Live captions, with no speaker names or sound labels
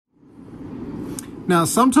Now,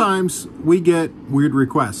 sometimes we get weird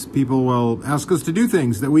requests. People will ask us to do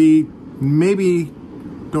things that we maybe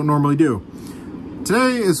don't normally do.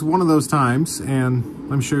 Today is one of those times, and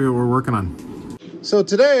let me show you what we're working on. So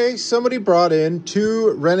today, somebody brought in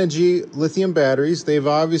 2 Renogy lithium batteries. They've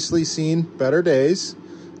obviously seen better days.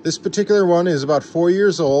 This particular one is about 4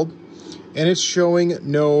 years old, and it's showing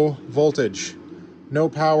no voltage, no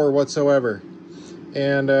power whatsoever.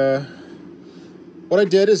 And what I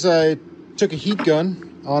did is I took a heat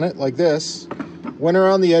gun on it like this, went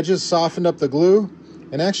around the edges, softened up the glue,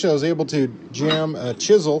 and actually I was able to jam a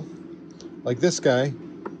chisel like this guy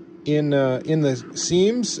in the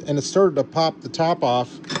seams, and it started to pop the top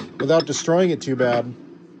off without destroying it too bad.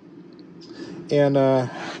 And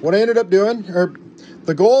what I ended up doing, or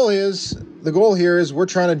the goal here is we're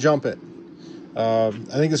trying to jump it. I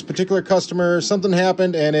think this particular customer, something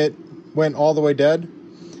happened and it went all the way dead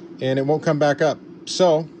and it won't come back up.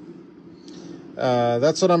 So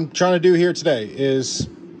that's what I'm trying to do here today, is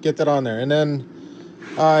get that on there. And then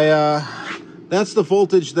that's the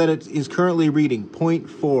voltage that it is currently reading,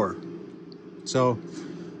 0.4. So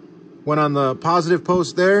went on the positive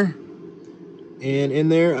post there, and in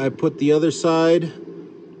there I put the other side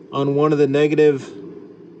on one of the negative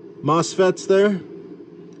MOSFETs there,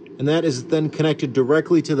 and that is then connected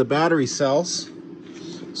directly to the battery cells.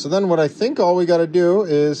 So then what I think all we got to do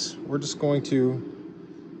is we're just going to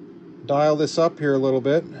dial this up here a little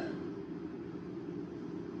bit,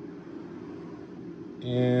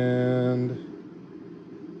 and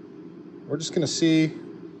we're just going to see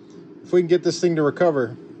if we can get this thing to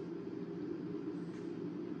recover.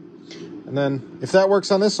 And then if that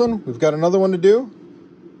works on this one, we've got another one to do,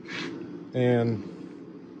 and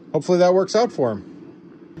hopefully that works out for him.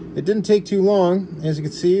 It didn't take too long. As you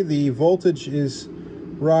can see, the voltage is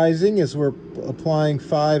rising as we're applying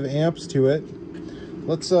 5 amps to it.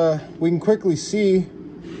 Let's we can quickly see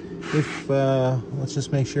if let's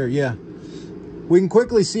just make sure. Yeah, we can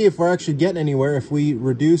quickly see if we're actually getting anywhere if we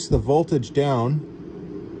reduce the voltage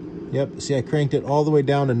down. Yep, see, I cranked it all the way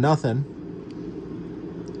down to nothing,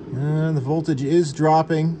 and the voltage is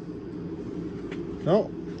dropping. No,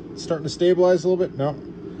 it's starting to stabilize a little bit. No,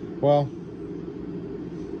 well,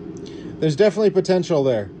 there's definitely potential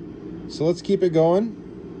there, so let's keep it going.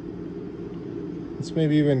 Let's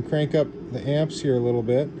maybe even crank up the amps here a little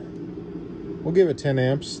bit. We'll give it 10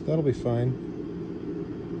 amps. That'll be fine.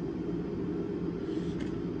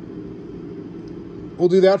 We'll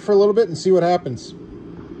do that for a little bit and see what happens.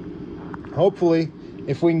 Hopefully,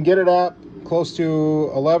 if we can get it up close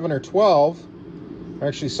to 11 or 12, or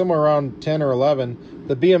actually somewhere around 10 or 11,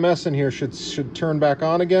 the BMS in here should turn back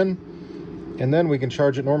on again, and then we can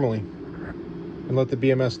charge it normally and let the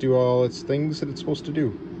BMS do all its things that it's supposed to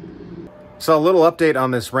do. So a little update on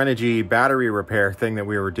this Renogy battery repair thing that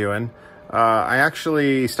we were doing. I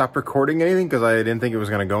actually stopped recording anything because I didn't think it was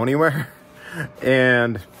going to go anywhere.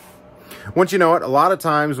 And once you know it, a lot of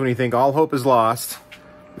times when you think all hope is lost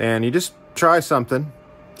and you just try something,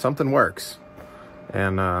 something works.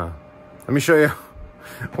 And let me show you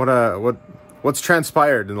what's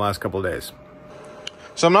transpired in the last couple of days.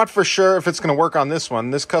 So I'm not for sure if it's going to work on this one.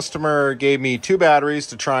 This customer gave me 2 batteries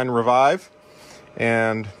to try and revive,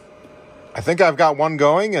 and I think I've got one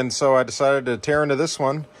going, and so I decided to tear into this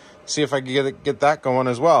one, see if I can get that going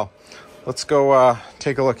as well. Let's go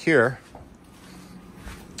take a look here.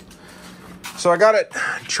 So I got it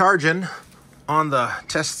charging on the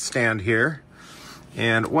test stand here,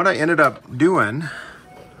 and what I ended up doing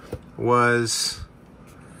was,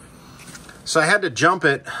 so I had to jump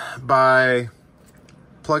it by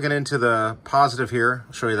plugging into the positive here.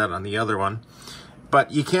 I'll show you that on the other one.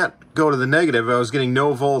 But you can't go to the negative. I was getting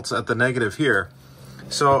no volts at the negative here.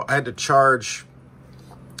 So I had to charge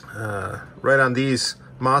right on these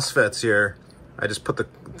MOSFETs here. I just put the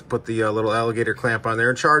little alligator clamp on there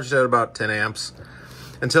and charged at about 10 amps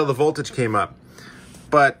until the voltage came up.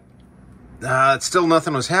 But still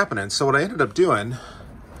nothing was happening. So what I ended up doing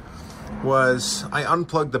was I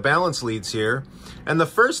unplugged the balance leads here. And the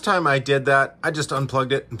first time I did that, I just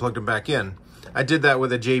unplugged it and plugged it back in. I did that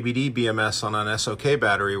with a JBD BMS on an SOK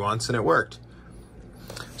battery once, and it worked.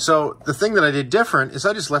 So the thing that I did different is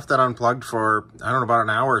I just left that unplugged for, I don't know, about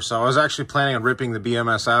an hour or so. I was actually planning on ripping the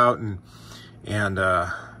BMS out and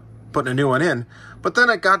putting a new one in. But then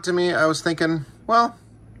it got to me, I was thinking, well,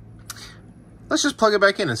 let's just plug it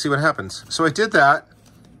back in and see what happens. So I did that,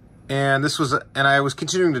 and I was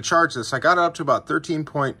continuing to charge this. I got it up to about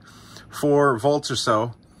 13.4 volts or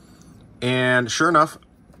so, and sure enough,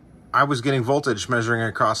 I was getting voltage measuring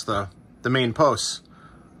across the main posts.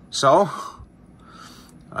 So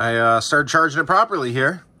I started charging it properly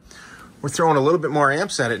here. We're throwing a little bit more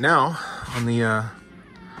amps at it now on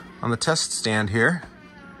the test stand here.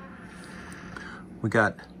 We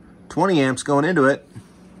got 20 amps going into it.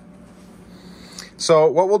 So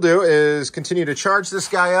what we'll do is continue to charge this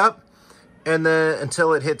guy up and then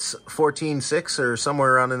until it hits 14.6 or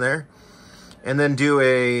somewhere around in there, and then do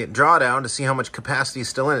a drawdown to see how much capacity is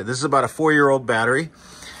still in it. This is about a 4-year-old battery.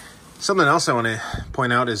 Something else I want to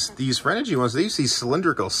point out is these Renogy ones, they use these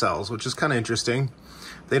cylindrical cells, which is kind of interesting.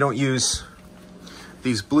 They don't use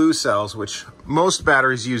these blue cells, which most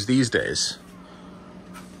batteries use these days.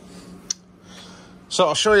 So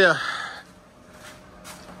I'll show you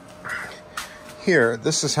here.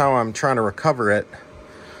 This is how I'm trying to recover it.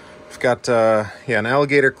 I've got an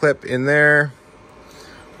alligator clip in there.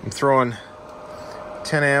 I'm throwing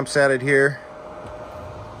 10 amps at it here.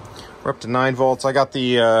 We're up to 9 volts. I got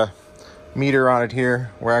the meter on it here.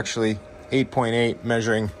 We're actually 8.8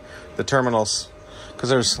 measuring the terminals because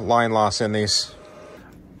there's line loss in these.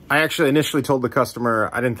 I actually initially told the customer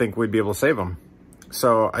I didn't think we'd be able to save them.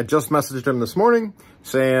 So I just messaged him this morning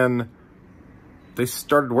saying they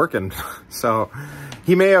started working. So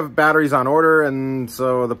he may have batteries on order, and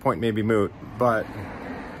so the point may be moot. But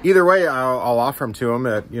either way, I'll offer them to him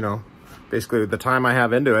at, you know, basically the time I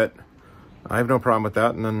have into it. I have no problem with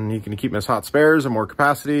that. And then you can keep them as hot spares or more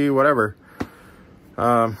capacity, whatever.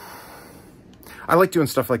 I like doing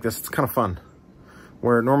stuff like this. It's kind of fun.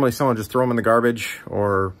 Where normally someone just throw them in the garbage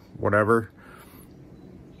or whatever.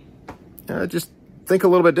 Just think a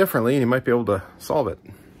little bit differently and you might be able to solve it.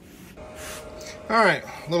 All right,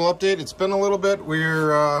 little update. It's been a little bit.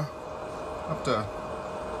 We're up to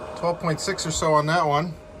 12.6 or so on that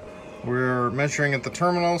one. We're measuring at the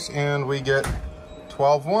terminals and we get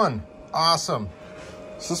 12.1. Awesome.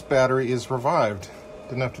 So this battery is revived.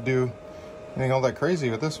 Didn't have to do anything all that crazy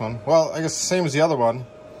with this one. Well, I guess the same as the other one.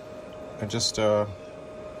 I just, I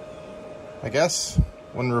guess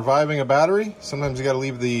when reviving a battery, sometimes you got to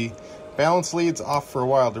leave the balance leads off for a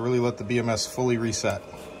while to really let the BMS fully reset.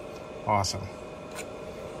 Awesome.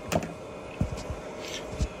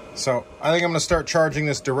 So I think I'm going to start charging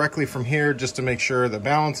this directly from here just to make sure the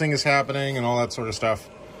balancing is happening and all that sort of stuff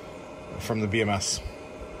from the BMS.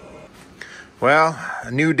 Well,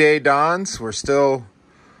 a new day dawns. We're still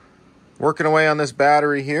working away on this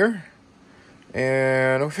battery here.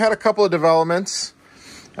 And we've had a couple of developments.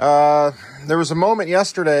 There was a moment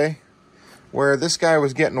yesterday where this guy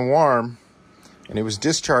was getting warm and it was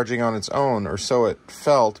discharging on its own, or so it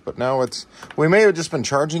felt, but now we may have just been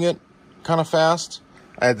charging it kind of fast.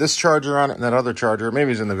 I had this charger on it and that other charger.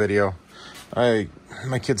 Maybe it's in the video. My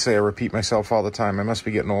kids say I repeat myself all the time. I must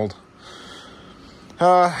be getting old.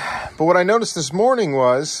 But what I noticed this morning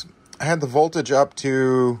was I had the voltage up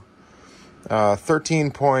to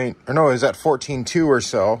 14.2 or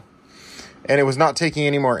so, and it was not taking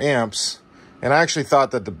any more amps. And I actually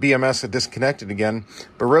thought that the BMS had disconnected again,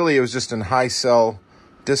 but really it was just in high cell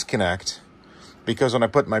disconnect, because when I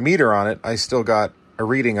put my meter on it, I still got a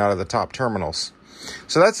reading out of the top terminals.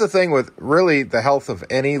 So that's the thing with really the health of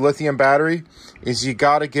any lithium battery, is you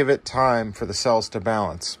got to give it time for the cells to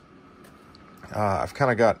balance. I've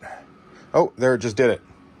kind of got, oh, there, it just did it.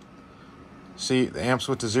 See, the amps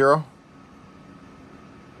went to 0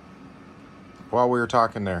 while we were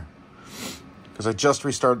talking there, because I just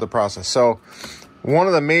restarted the process. So one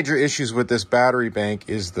of the major issues with this battery bank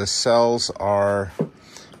is the cells are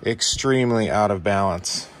extremely out of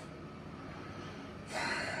balance.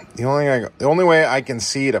 The only way I can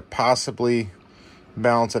see to possibly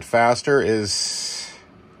balance it faster is,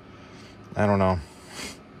 I don't know.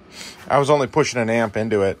 I was only pushing an amp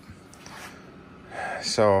into it.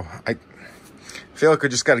 So I feel like we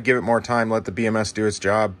just got to give it more time, let the BMS do its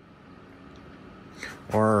job.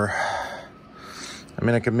 Or, I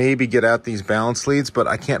mean, I could maybe get at these balance leads, but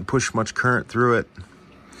I can't push much current through it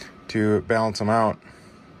to balance them out.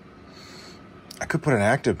 I could put an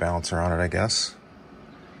active balancer on it, I guess.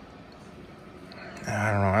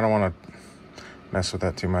 I don't know. I don't want to mess with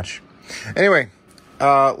that too much. Anyway,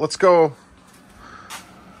 let's go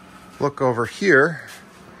look over here.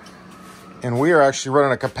 And we are actually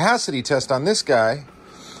running a capacity test on this guy,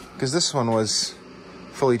 because this one was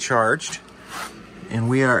fully charged. And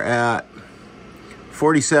we are at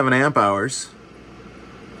 47 amp hours.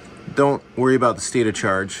 Don't worry about the state of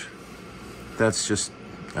charge. That's just,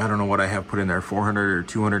 I don't know what I have put in there, 400 or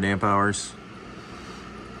 200 amp hours.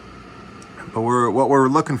 But what we're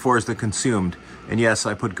looking for is the consumed. And yes,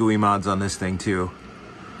 I put GUI mods on this thing too.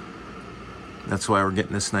 That's why we're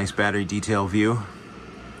getting this nice battery detail view.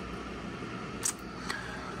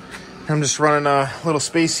 I'm just running a little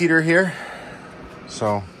space heater here.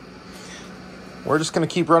 So we're just going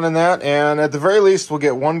to keep running that, and at the very least, we'll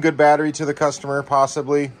get one good battery to the customer,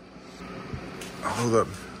 possibly. Oh,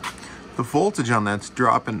 the voltage on that's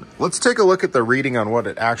dropping. Let's take a look at the reading on what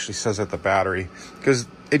it actually says at the battery, because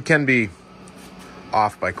it can be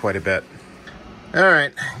off by quite a bit. All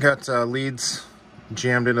right, got leads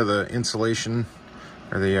jammed into the insulation,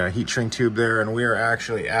 or the heat shrink tube there, and we are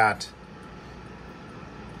actually at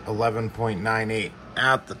 11.98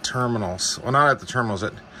 at the terminals. Well, not at the terminals.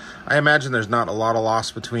 I imagine there's not a lot of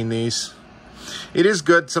loss between these. It is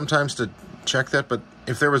good sometimes to check that, but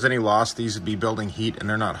if there was any loss, these would be building heat, and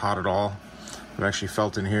they're not hot at all. I've actually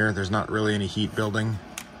felt in here, there's not really any heat building.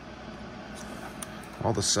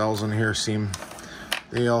 All the cells in here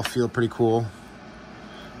they all feel pretty cool.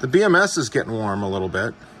 The BMS is getting warm a little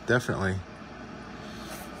bit, definitely.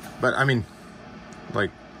 But I mean, like,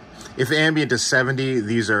 if the ambient is 70,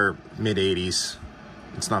 these are mid-80s.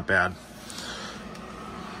 It's not bad.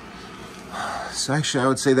 So actually, I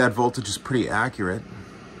would say that voltage is pretty accurate.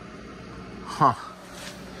 Huh.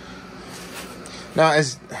 Now,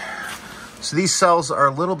 so these cells are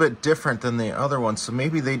a little bit different than the other ones, so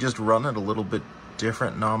maybe they just run at a little bit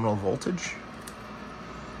different nominal voltage?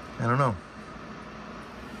 I don't know.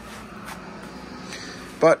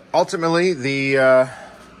 But ultimately, the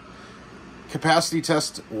capacity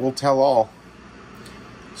test will tell all.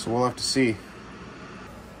 So we'll have to see.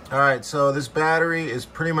 All right, so this battery is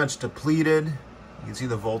pretty much depleted. You can see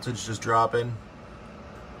the voltage just dropping.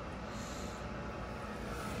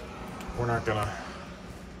 We're not gonna,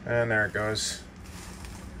 and there it goes.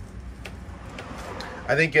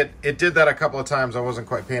 I think it did that a couple of times. I wasn't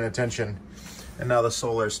quite paying attention. And now the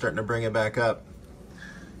solar is starting to bring it back up.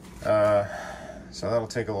 So that'll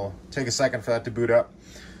take a second for that to boot up.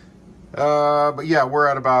 But yeah, we're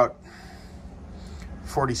at about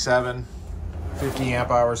 47, 50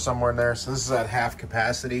 amp hours, somewhere in there. So this is at half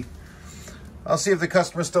capacity. I'll see if the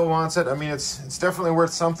customer still wants it. I mean, it's definitely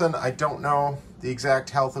worth something. I don't know the exact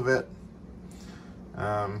health of it.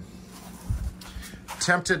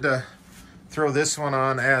 Tempted to throw this one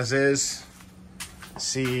on as is.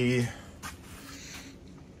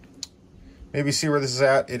 Maybe see where this is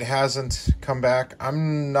at. It hasn't come back.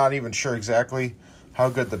 I'm not even sure exactly how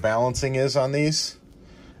good the balancing is on these.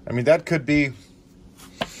 I mean, that could be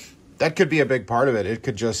a big part of it. It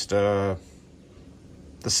could just, the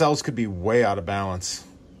cells could be way out of balance.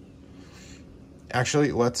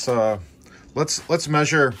 Actually, let's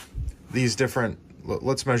measure these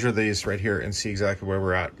let's measure these right here and see exactly where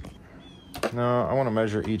we're at. No, I want to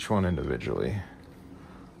measure each one individually.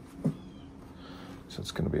 So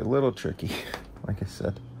it's going to be a little tricky, like I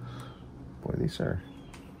said. Boy, these are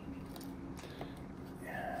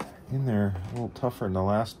in there a little tougher than the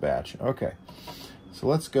last batch. Okay, so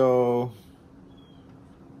let's go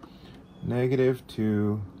negative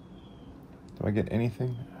to, do I get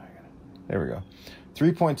anything? There we go.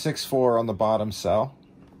 3.64 on the bottom cell.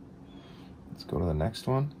 Let's go to the next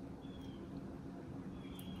one.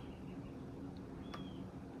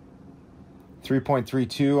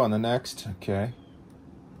 3.32 on the next, okay.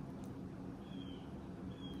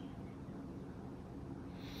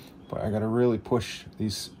 But I gotta really push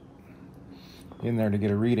these in there to get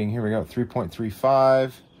a reading. Here we go,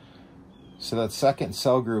 3.35. So that second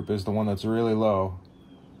cell group is the one that's really low.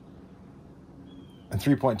 And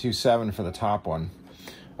 3.27 for the top one.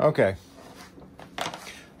 Okay.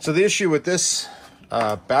 So the issue with this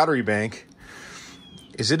battery bank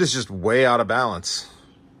is it is just way out of balance.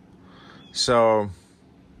 So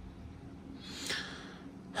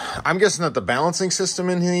I'm guessing that the balancing system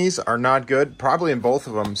in these are not good, probably in both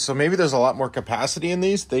of them. So maybe there's a lot more capacity in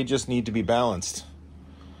these. They just need to be balanced.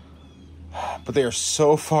 But they are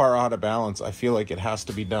so far out of balance, I feel like it has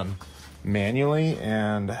to be done manually.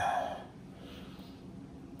 And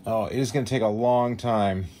oh, it is going to take a long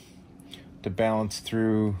time to balance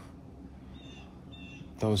through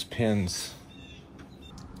those pins.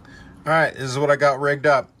 All right, this is what I got rigged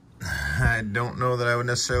up. I don't know that I would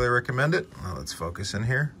necessarily recommend it. Well, let's focus in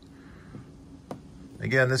here.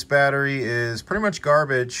 Again, this battery is pretty much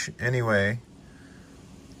garbage anyway.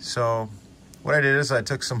 So what I did is I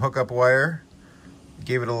took some hookup wire,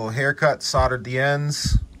 gave it a little haircut, soldered the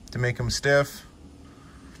ends to make them stiff.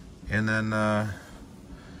 And then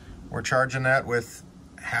we're charging that with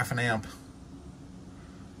 1/2 amp.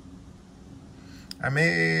 I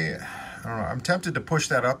don't know, I'm tempted to push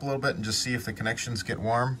that up a little bit and just see if the connections get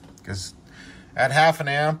warm. Because at 1/2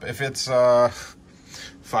 amp, if it's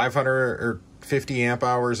 500 or 50 amp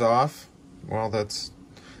hours off, well, that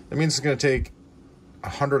means it's going to take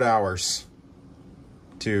 100 hours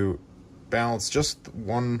to balance just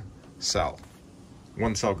one cell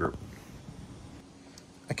group.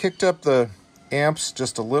 I kicked up the amps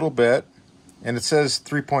just a little bit, and it says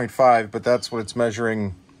 3.5, but that's what it's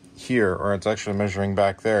measuring here, or it's actually measuring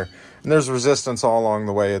back there. And there's resistance all along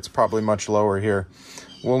the way. It's probably much lower here.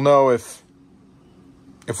 We'll know if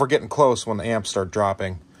we're getting close when the amps start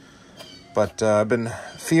dropping. But I've been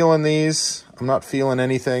feeling these. I'm not feeling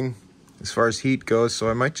anything as far as heat goes, so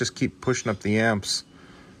I might just keep pushing up the amps,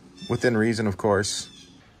 within reason, of course.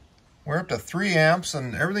 We're up to 3 amps,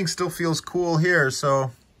 and everything still feels cool here,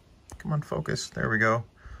 so come on, focus. There we go.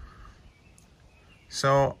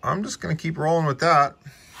 So I'm just going to keep rolling with that.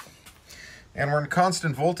 And we're in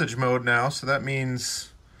constant voltage mode now, so that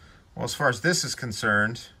means, well, as far as this is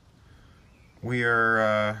concerned, we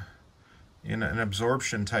are in an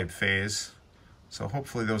absorption type phase. So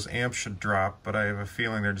hopefully those amps should drop, but I have a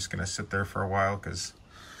feeling they're just going to sit there for a while because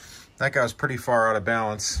that guy was pretty far out of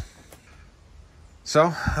balance. So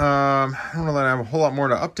I don't know that I have a whole lot more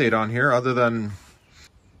to update on here, other than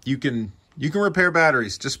you can repair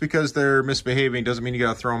batteries. Just because they're misbehaving doesn't mean you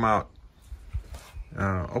got to throw them out.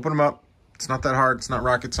 Open them up. It's not that hard. It's not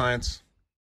rocket science.